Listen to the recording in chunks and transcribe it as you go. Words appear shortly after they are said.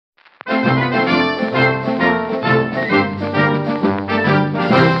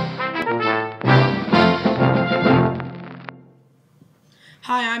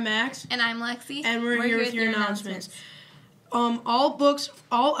Hi, I'm Max. And I'm Lexi. And we're here with your announcements. All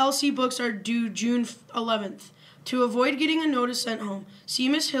LC books are due June 11th. To avoid getting a notice sent home, see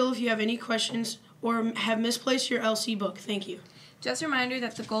Miss Hill if you have any questions or have misplaced your LC book. Thank you. Just a reminder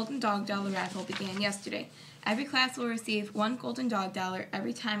that the Golden Dog Dollar raffle began yesterday. Every class will receive one Golden Dog Dollar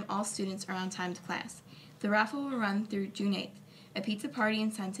every time all students are on time to class. The raffle will run through June 8th. A pizza party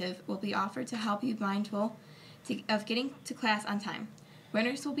incentive will be offered to help you mindful of getting to class on time.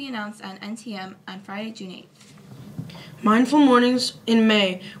 Winners will be announced on NTM on Friday, June 8th. Mindful Mornings in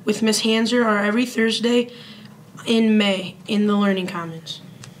May with Miss Hanser are every Thursday in May in the Learning Commons.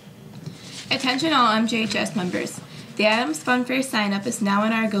 Attention all MJHS members. The Adams Fun Fair sign-up is now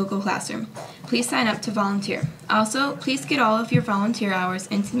in our Google Classroom. Please sign up to volunteer. Also, please get all of your volunteer hours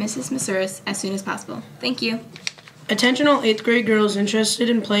into Mrs. Masuris as soon as possible. Thank you. Attention all 8th grade girls interested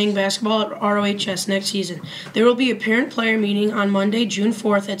in playing basketball at ROHS next season. There will be a parent-player meeting on Monday, June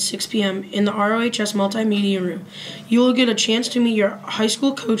 4th at 6 p.m. in the ROHS Multimedia Room. You will get a chance to meet your high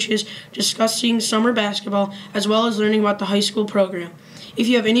school coaches discussing summer basketball as well as learning about the high school program. If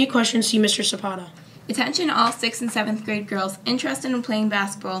you have any questions, see Mr. Zapata. Attention all 6th and 7th grade girls interested in playing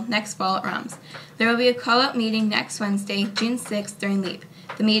basketball next fall at ROMS. There will be a call-out meeting next Wednesday, June 6th during LEAP.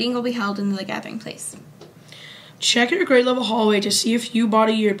 The meeting will be held in the gathering place. Check your grade level hallway to see if you bought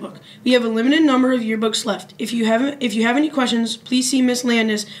a yearbook. We have a limited number of yearbooks left. If you have any questions, please see Miss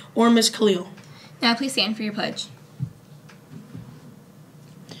Landis or Miss Khalil. Now please stand for your pledge.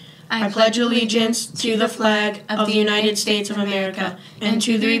 I pledge allegiance to the flag of the United States of America and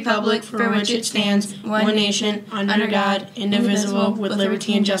to the republic for which it stands, one nation, under God, indivisible, with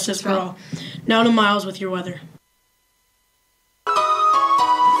liberty and justice for all. Now to Miles with your weather.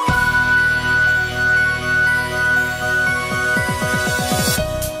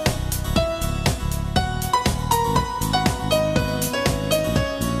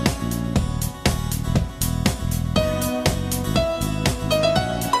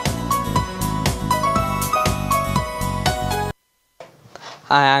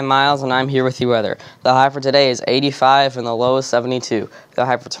 Hi, I'm Miles, and I'm here with your weather. The high for today is 85, and the low is 72. The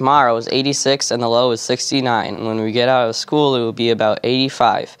high for tomorrow is 86, and the low is 69. And when we get out of school, it will be about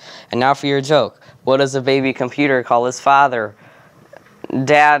 85. And now for your joke. What does a baby computer call his father?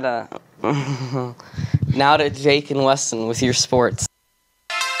 Dada. Now to Jake and Weston with your sports.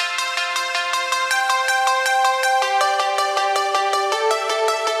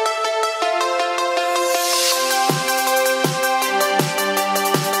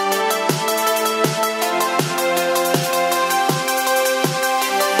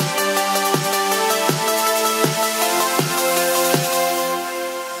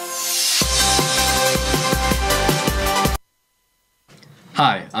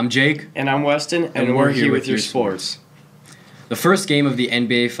 Hi, I'm Jake. And I'm Weston, and we're here with your sports. The first game of the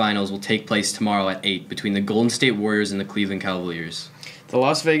NBA Finals will take place tomorrow at 8 between the Golden State Warriors and the Cleveland Cavaliers. The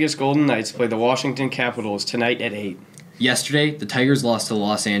Las Vegas Golden Knights play the Washington Capitals tonight at 8. Yesterday, the Tigers lost to the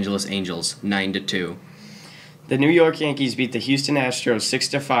Los Angeles Angels 9-2. The New York Yankees beat the Houston Astros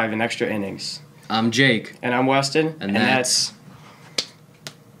 6-5 in extra innings. I'm Jake. And I'm Weston, and that's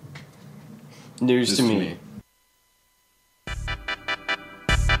news to me.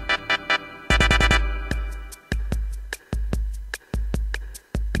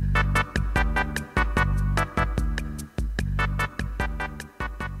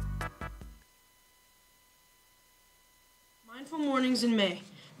 Mindful Mornings in May.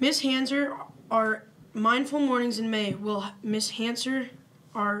 Miss Hanser are Mindful Mornings in May. Will Miss Hanser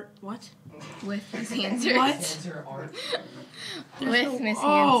are what? With Miss Hanser. What? With Miss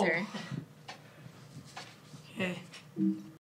Hanser. Okay.